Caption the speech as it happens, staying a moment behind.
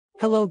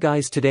Hello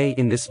guys, today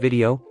in this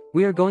video,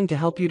 we are going to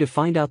help you to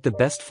find out the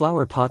best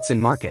flower pots in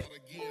market.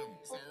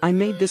 I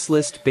made this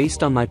list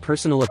based on my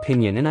personal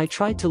opinion and I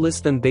tried to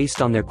list them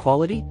based on their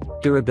quality,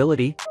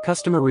 durability,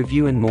 customer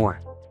review and more.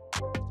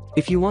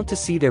 If you want to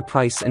see their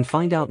price and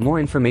find out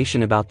more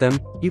information about them,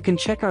 you can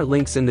check our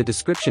links in the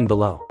description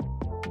below.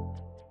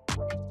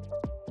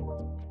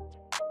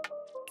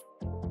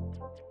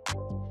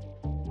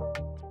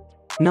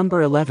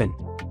 Number 11.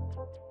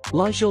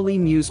 La Jolie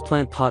Muse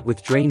Plant Pot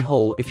with Drain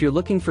Hole. If you're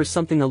looking for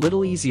something a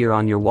little easier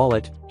on your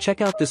wallet,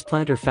 check out this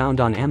planter found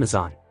on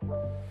Amazon.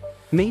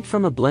 Made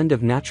from a blend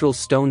of natural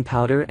stone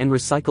powder and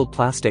recycled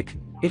plastic,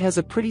 it has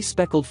a pretty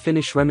speckled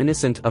finish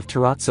reminiscent of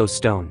terrazzo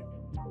stone.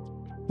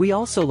 We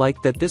also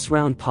like that this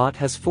round pot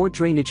has 4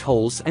 drainage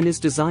holes and is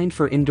designed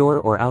for indoor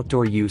or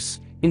outdoor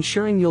use,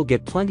 ensuring you'll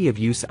get plenty of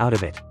use out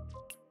of it.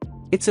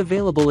 It's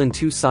available in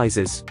 2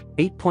 sizes,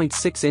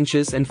 8.6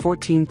 inches and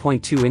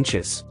 14.2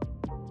 inches.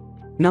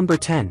 Number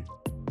 10.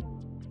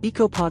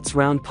 EcoPots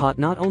Round Pot.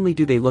 Not only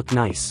do they look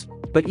nice,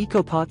 but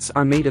EcoPots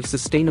are made of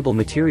sustainable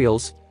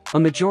materials, a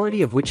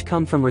majority of which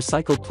come from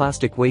recycled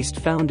plastic waste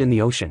found in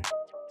the ocean.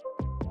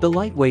 The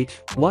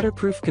lightweight,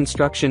 waterproof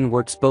construction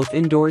works both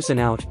indoors and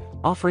out,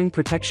 offering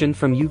protection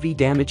from UV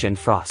damage and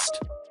frost.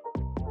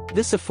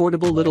 This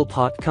affordable little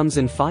pot comes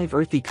in 5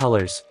 earthy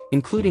colors,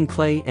 including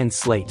clay and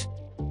slate.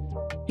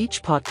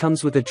 Each pot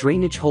comes with a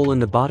drainage hole in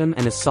the bottom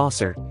and a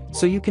saucer,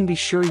 so you can be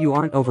sure you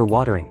aren't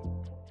overwatering.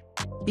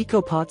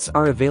 EcoPots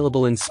are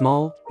available in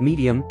small,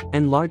 medium,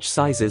 and large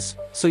sizes,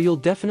 so you'll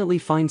definitely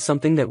find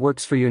something that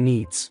works for your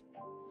needs.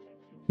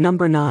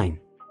 Number 9.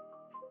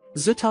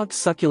 Zutog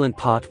Succulent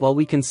Pot. While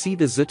we can see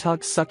the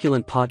Zutog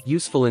Succulent Pot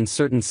useful in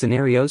certain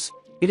scenarios,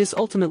 it is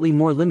ultimately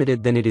more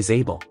limited than it is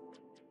able.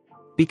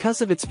 Because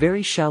of its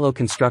very shallow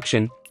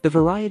construction, the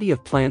variety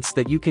of plants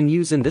that you can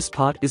use in this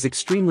pot is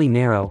extremely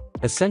narrow.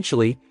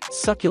 Essentially,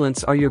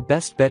 succulents are your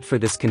best bet for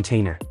this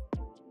container.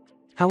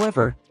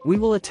 However, we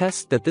will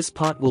attest that this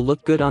pot will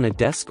look good on a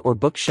desk or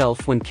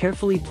bookshelf when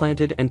carefully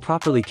planted and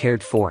properly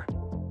cared for.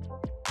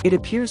 It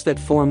appears that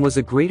form was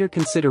a greater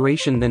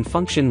consideration than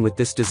function with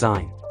this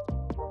design.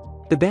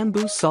 The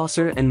bamboo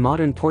saucer and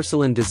modern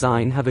porcelain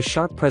design have a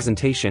sharp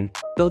presentation,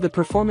 though the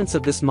performance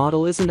of this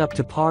model isn't up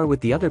to par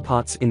with the other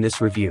pots in this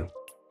review.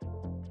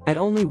 At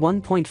only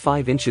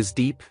 1.5 inches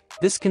deep,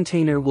 this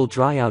container will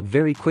dry out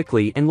very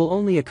quickly and will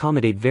only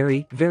accommodate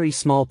very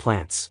small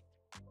plants.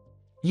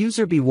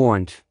 User be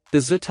warned, the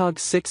Zutog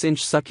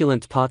 6-inch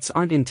succulent pots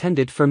aren't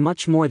intended for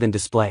much more than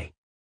display.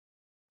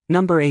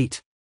 Number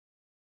 8.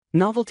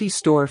 Novelty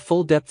Store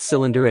Full Depth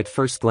Cylinder. At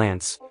first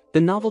glance,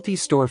 the Novelty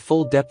Store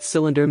Full Depth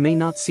Cylinder may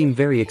not seem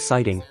very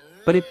exciting,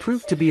 but it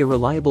proved to be a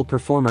reliable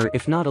performer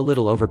if not a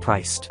little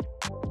overpriced.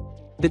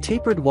 The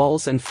tapered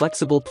walls and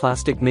flexible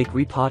plastic make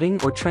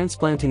repotting or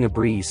transplanting a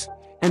breeze,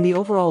 and the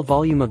overall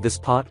volume of this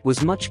pot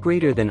was much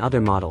greater than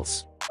other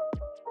models.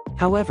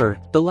 However,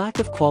 the lack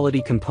of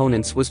quality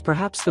components was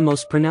perhaps the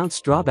most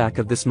pronounced drawback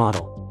of this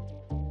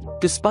model.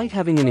 Despite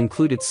having an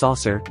included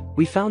saucer,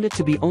 we found it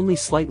to be only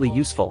slightly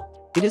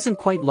useful. It isn't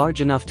quite large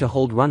enough to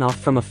hold runoff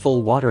from a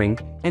full watering,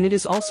 and it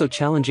is also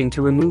challenging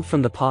to remove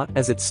from the pot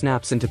as it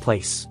snaps into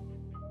place.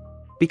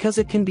 Because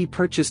it can be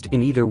purchased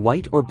in either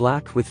white or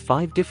black with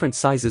 5 different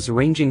sizes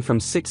ranging from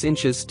 6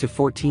 inches to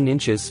 14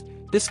 inches,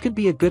 this could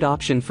be a good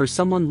option for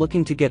someone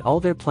looking to get all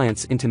their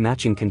plants into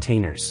matching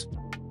containers.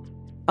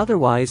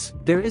 Otherwise,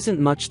 there isn't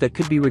much that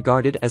could be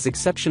regarded as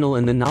exceptional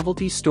in the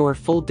Novelty Store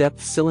Full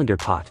Depth Cylinder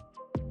Pot.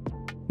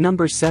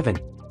 Number 7.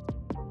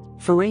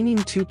 Foraneum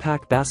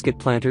 2-pack basket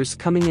planters.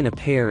 Coming in a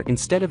pair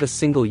instead of a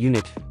single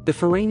unit, the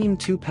Foraneum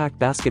 2-pack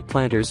basket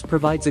planters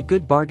provides a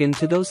good bargain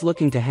to those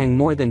looking to hang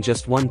more than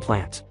just one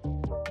plant.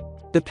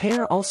 The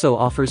pair also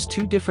offers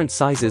 2 different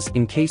sizes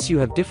in case you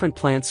have different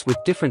plants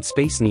with different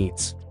space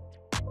needs.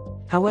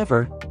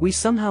 However, we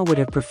somehow would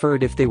have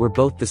preferred if they were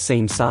both the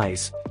same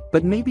size,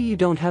 but maybe you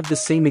don't have the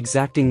same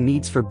exacting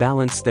needs for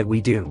balance that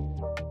we do.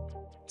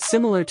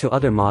 Similar to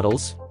other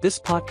models, this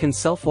pot can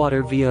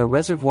self-water via a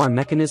reservoir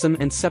mechanism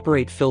and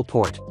separate fill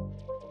port.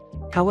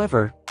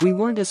 However, we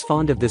weren't as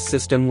fond of this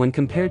system when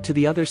compared to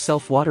the other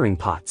self-watering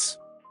pots.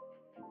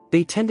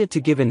 They tended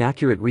to give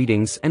inaccurate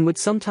readings and would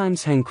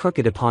sometimes hang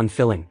crooked upon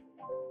filling.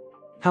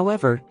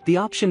 However, the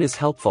option is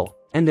helpful,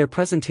 and their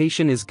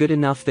presentation is good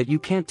enough that you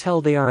can't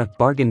tell they are a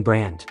bargain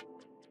brand.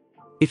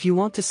 If you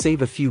want to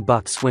save a few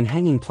bucks when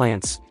hanging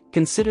plants,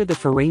 consider the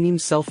Foraneum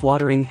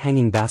self-watering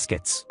hanging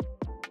baskets.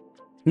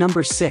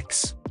 Number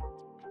 6.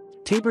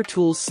 Tabor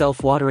Tools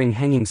Self-Watering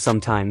Hanging.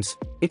 Sometimes,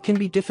 it can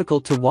be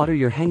difficult to water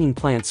your hanging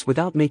plants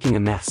without making a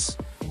mess.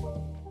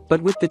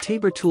 But with the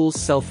Tabor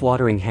Tools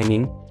Self-Watering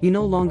Hanging, you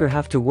no longer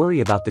have to worry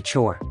about the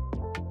chore.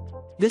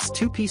 This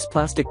 2-piece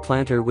plastic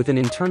planter with an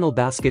internal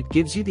basket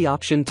gives you the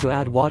option to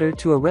add water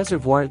to a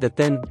reservoir that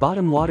then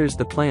bottom waters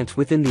the plant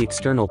within the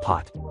external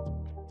pot.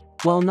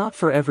 While not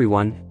for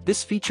everyone,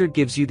 this feature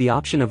gives you the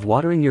option of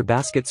watering your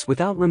baskets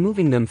without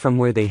removing them from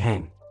where they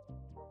hang.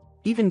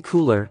 Even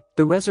cooler,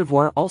 the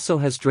reservoir also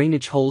has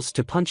drainage holes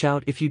to punch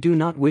out if you do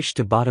not wish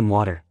to bottom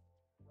water.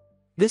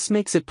 This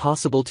makes it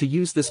possible to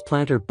use this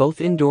planter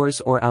both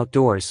indoors or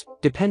outdoors,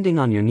 depending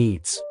on your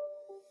needs.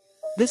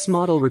 This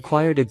model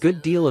required a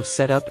good deal of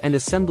setup and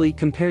assembly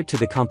compared to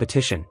the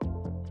competition.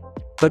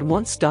 But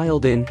once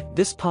dialed in,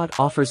 this pot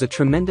offers a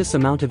tremendous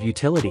amount of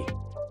utility.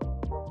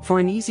 For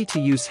an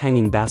easy-to-use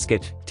hanging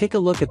basket, take a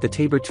look at the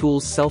Tabor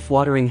Tools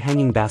self-watering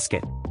hanging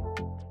basket.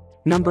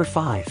 Number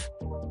 5.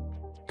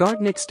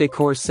 Gardnix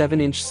Decor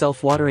 7-inch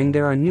self-watering.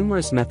 There are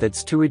numerous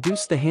methods to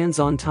reduce the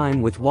hands-on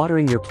time with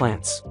watering your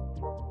plants.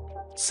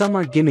 Some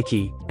are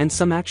gimmicky, and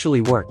some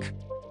actually work.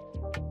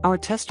 Our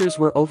testers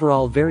were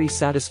overall very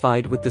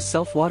satisfied with the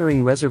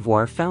self-watering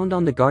reservoir found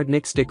on the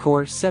Gardnix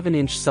Decor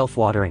 7-inch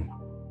self-watering.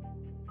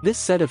 This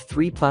set of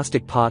 3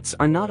 plastic pots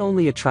are not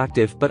only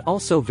attractive but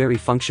also very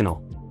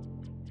functional.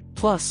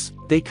 Plus,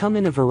 they come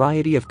in a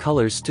variety of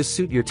colors to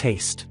suit your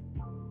taste.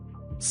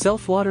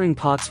 Self-watering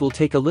pots will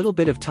take a little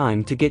bit of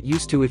time to get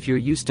used to if you're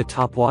used to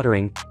top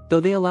watering, though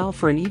they allow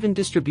for an even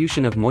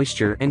distribution of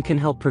moisture and can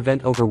help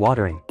prevent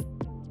overwatering.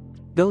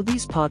 Though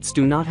these pots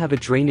do not have a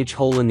drainage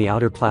hole in the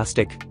outer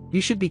plastic, you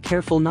should be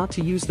careful not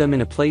to use them in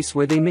a place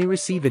where they may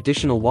receive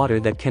additional water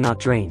that cannot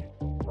drain.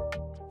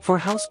 For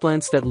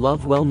houseplants that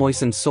love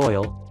well-moistened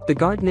soil, the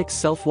Gardnix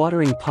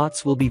self-watering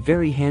pots will be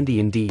very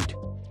handy indeed.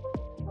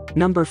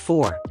 Number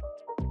 4.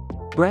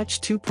 Brach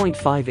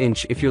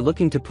 2.5-inch. If you're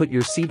looking to put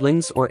your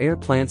seedlings or air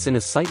plants in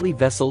a sightly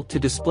vessel to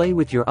display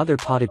with your other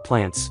potted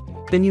plants,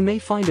 then you may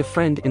find a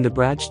friend in the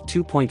Brach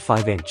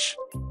 2.5-inch.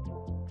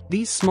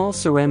 These small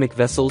ceramic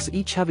vessels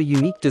each have a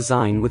unique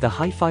design with a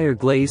high-fire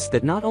glaze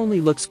that not only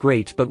looks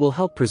great but will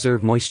help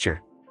preserve moisture.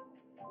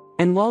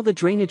 And while the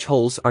drainage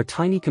holes are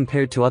tiny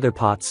compared to other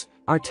pots,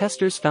 our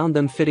testers found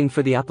them fitting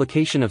for the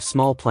application of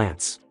small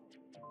plants.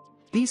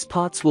 These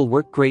pots will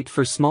work great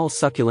for small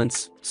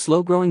succulents,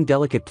 slow-growing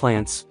delicate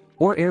plants,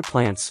 or air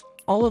plants,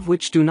 all of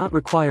which do not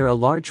require a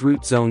large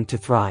root zone to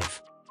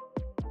thrive.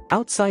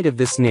 Outside of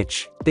this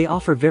niche, they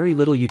offer very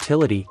little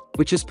utility,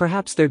 which is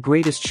perhaps their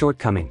greatest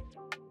shortcoming.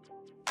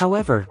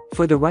 However,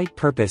 for the right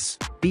purpose,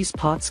 these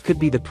pots could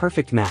be the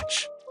perfect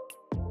match.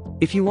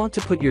 If you want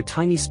to put your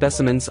tiny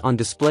specimens on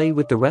display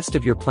with the rest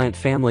of your plant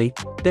family,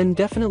 then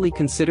definitely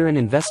consider an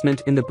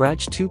investment in the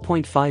Brach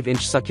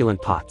 2.5-inch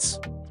succulent pots.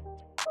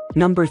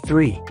 Number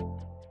 3.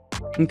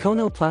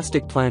 Nkono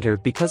plastic planter.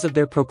 Because of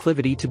their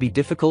proclivity to be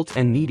difficult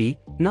and needy,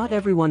 not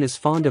everyone is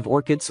fond of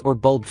orchids or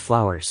bulbed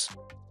flowers.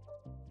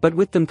 But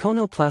with the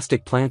Nkono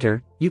plastic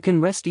planter, you can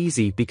rest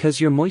easy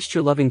because your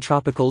moisture-loving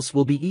tropicals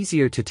will be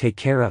easier to take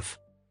care of.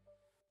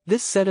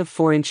 This set of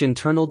 4-inch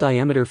internal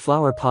diameter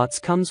flower pots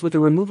comes with a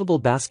removable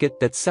basket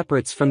that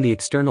separates from the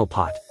external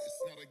pot.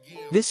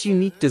 This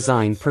unique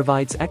design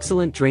provides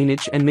excellent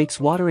drainage and makes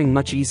watering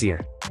much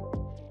easier.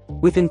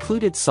 With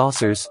included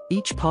saucers,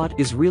 each pot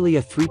is really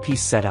a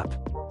 3-piece setup.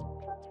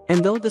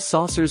 And though the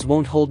saucers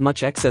won't hold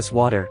much excess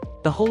water,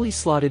 the wholly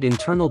slotted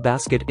internal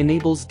basket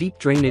enables deep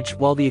drainage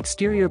while the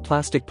exterior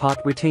plastic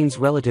pot retains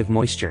relative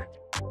moisture.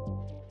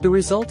 The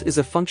result is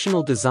a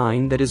functional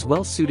design that is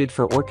well suited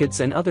for orchids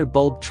and other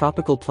bulbed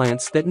tropical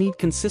plants that need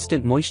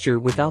consistent moisture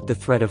without the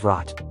threat of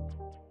rot.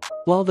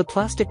 While the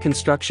plastic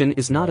construction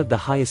is not of the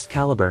highest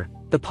caliber,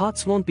 the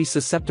pots won't be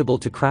susceptible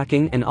to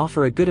cracking and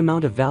offer a good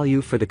amount of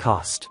value for the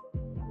cost.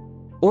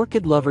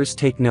 Orchid lovers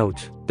take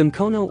note, the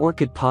Nkono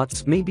orchid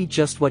pots may be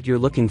just what you're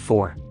looking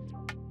for.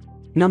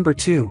 Number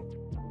 2.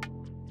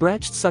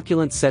 Brached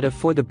succulent set of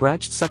 4. The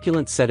brached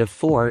succulent set of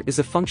 4 is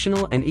a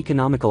functional and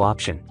economical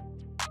option.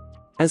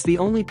 As the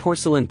only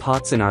porcelain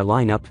pots in our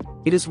lineup,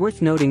 it is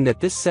worth noting that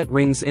this set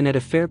rings in at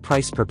a fair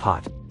price per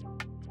pot.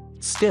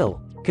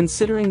 Still,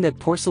 considering that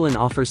porcelain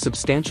offers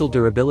substantial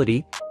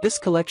durability, this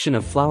collection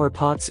of flower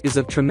pots is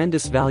of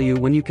tremendous value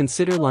when you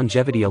consider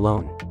longevity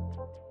alone.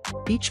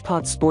 Each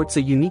pot sports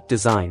a unique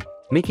design,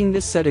 making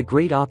this set a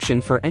great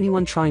option for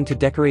anyone trying to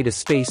decorate a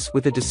space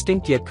with a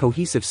distinct yet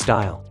cohesive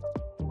style.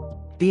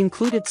 The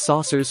included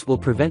saucers will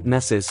prevent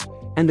messes,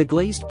 and the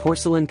glazed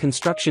porcelain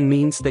construction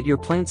means that your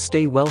plants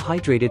stay well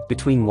hydrated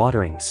between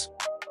waterings.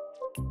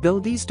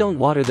 Though these don't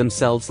water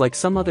themselves like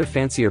some other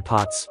fancier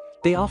pots,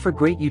 they offer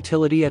great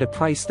utility at a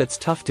price that's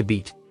tough to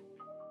beat.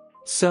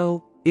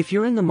 So, if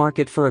you're in the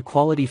market for a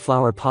quality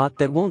flower pot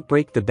that won't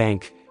break the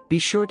bank, be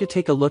sure to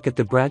take a look at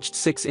the brached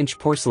 6-inch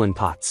porcelain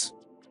pots.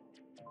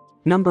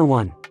 Number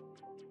 1.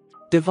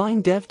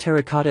 Divine Dev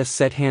Terracotta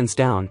Set. Hands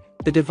down,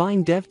 the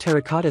Divine Dev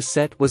Terracotta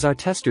Set was our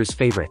testers'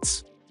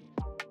 favorites.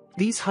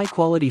 These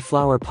high-quality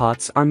flower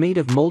pots are made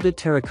of molded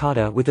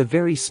terracotta with a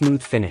very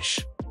smooth finish.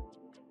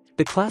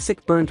 The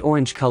classic burnt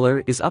orange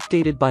color is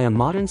updated by a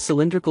modern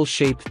cylindrical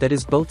shape that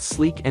is both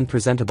sleek and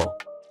presentable.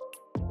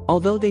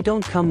 Although they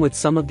don't come with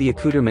some of the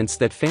accoutrements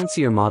that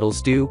fancier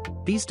models do,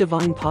 these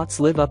divine pots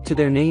live up to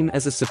their name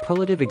as a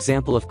superlative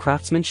example of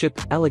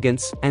craftsmanship,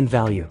 elegance, and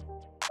value.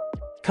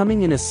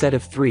 Coming in a set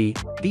of 3,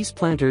 these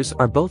planters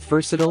are both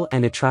versatile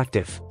and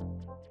attractive.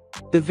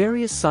 The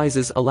various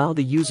sizes allow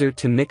the user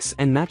to mix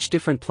and match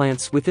different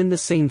plants within the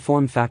same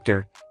form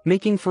factor,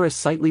 making for a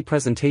sightly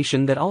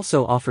presentation that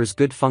also offers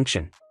good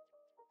function.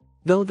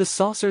 Though the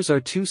saucers are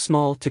too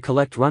small to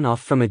collect runoff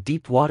from a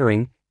deep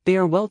watering, they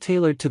are well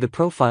tailored to the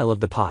profile of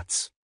the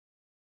pots.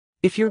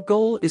 If your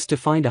goal is to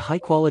find a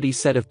high-quality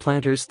set of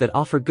planters that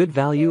offer good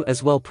value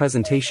as well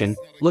presentation,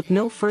 look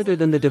no further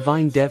than the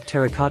Divine Dev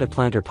Terracotta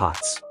Planter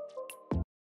Pots.